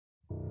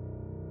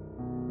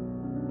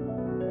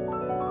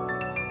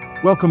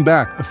Welcome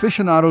back,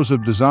 aficionados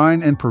of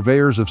design and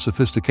purveyors of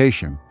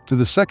sophistication, to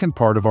the second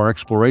part of our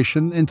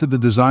exploration into the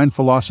design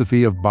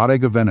philosophy of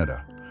Bottega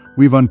Veneta.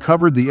 We've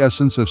uncovered the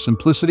essence of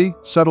simplicity,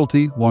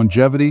 subtlety,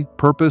 longevity,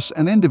 purpose,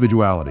 and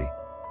individuality.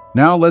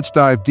 Now let's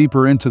dive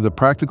deeper into the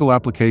practical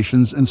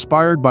applications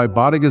inspired by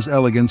Bottega's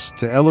elegance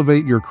to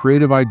elevate your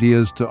creative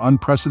ideas to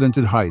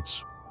unprecedented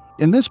heights.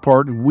 In this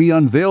part, we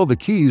unveil the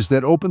keys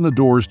that open the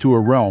doors to a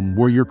realm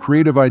where your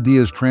creative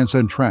ideas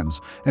transcend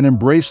trends and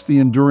embrace the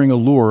enduring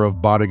allure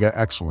of Bottega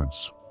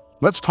excellence.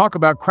 Let's talk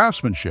about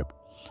craftsmanship.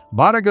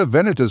 Bottega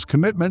Veneta's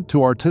commitment to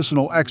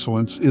artisanal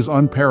excellence is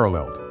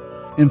unparalleled.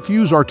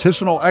 Infuse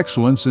artisanal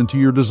excellence into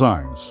your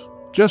designs.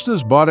 Just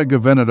as Bottega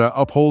Veneta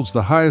upholds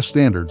the highest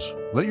standards,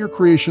 let your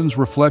creations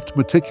reflect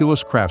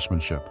meticulous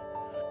craftsmanship.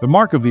 The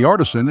mark of the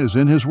artisan is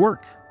in his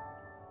work.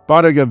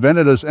 Bottega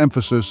Veneta's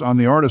emphasis on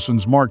the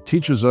artisan's mark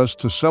teaches us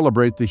to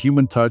celebrate the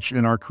human touch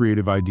in our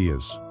creative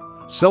ideas.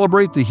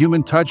 Celebrate the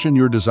human touch in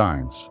your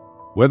designs.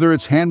 Whether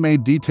it's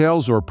handmade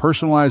details or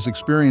personalized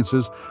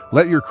experiences,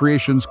 let your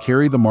creations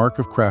carry the mark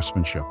of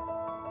craftsmanship.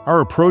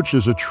 Our approach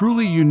is a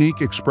truly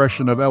unique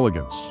expression of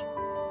elegance.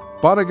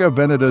 Bottega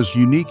Veneta's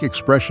unique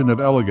expression of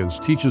elegance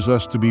teaches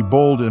us to be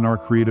bold in our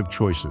creative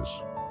choices.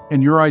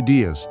 In your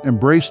ideas,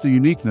 embrace the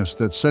uniqueness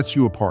that sets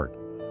you apart.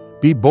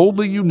 Be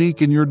boldly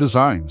unique in your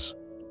designs.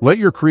 Let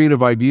your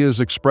creative ideas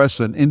express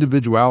an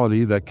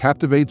individuality that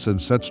captivates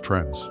and sets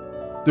trends.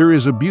 There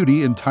is a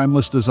beauty in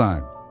timeless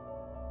design.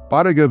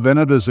 Bottega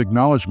Veneta's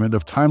acknowledgement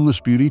of timeless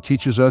beauty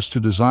teaches us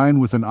to design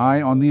with an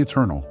eye on the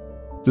eternal.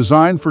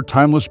 Design for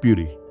timeless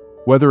beauty.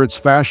 Whether it's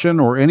fashion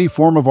or any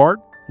form of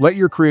art, let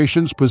your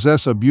creations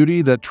possess a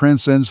beauty that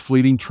transcends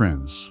fleeting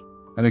trends,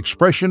 an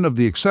expression of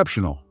the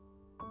exceptional.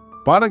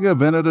 Bottega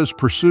Veneta's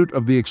pursuit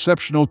of the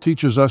exceptional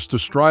teaches us to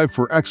strive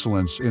for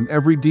excellence in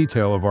every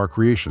detail of our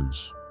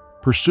creations.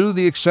 Pursue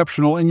the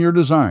exceptional in your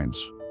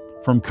designs.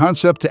 From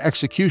concept to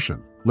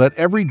execution, let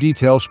every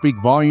detail speak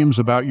volumes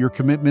about your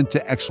commitment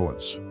to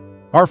excellence.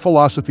 Our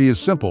philosophy is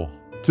simple: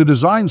 to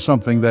design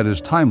something that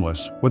is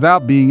timeless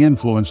without being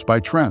influenced by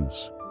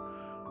trends.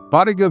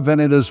 Bottega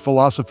Veneta's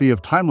philosophy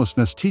of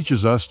timelessness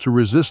teaches us to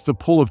resist the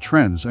pull of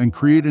trends and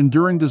create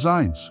enduring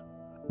designs.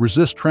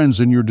 Resist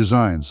trends in your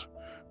designs.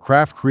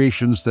 Craft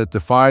creations that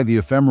defy the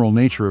ephemeral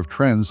nature of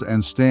trends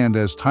and stand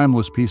as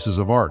timeless pieces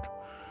of art.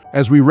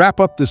 As we wrap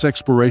up this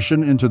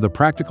exploration into the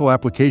practical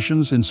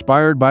applications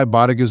inspired by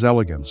Bottega's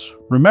elegance,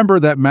 remember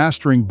that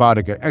mastering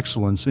Bottega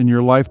excellence in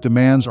your life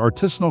demands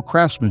artisanal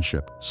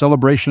craftsmanship,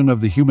 celebration of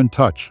the human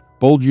touch,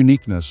 bold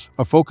uniqueness,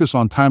 a focus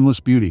on timeless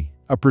beauty,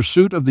 a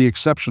pursuit of the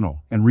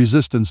exceptional, and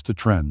resistance to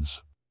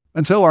trends.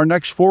 Until our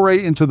next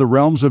foray into the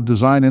realms of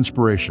design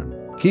inspiration,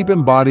 keep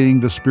embodying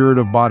the spirit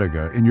of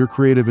Bottega in your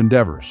creative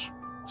endeavors.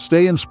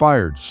 Stay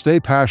inspired, stay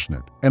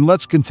passionate, and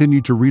let's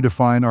continue to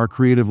redefine our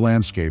creative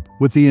landscape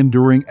with the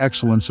enduring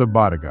excellence of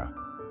Bottega.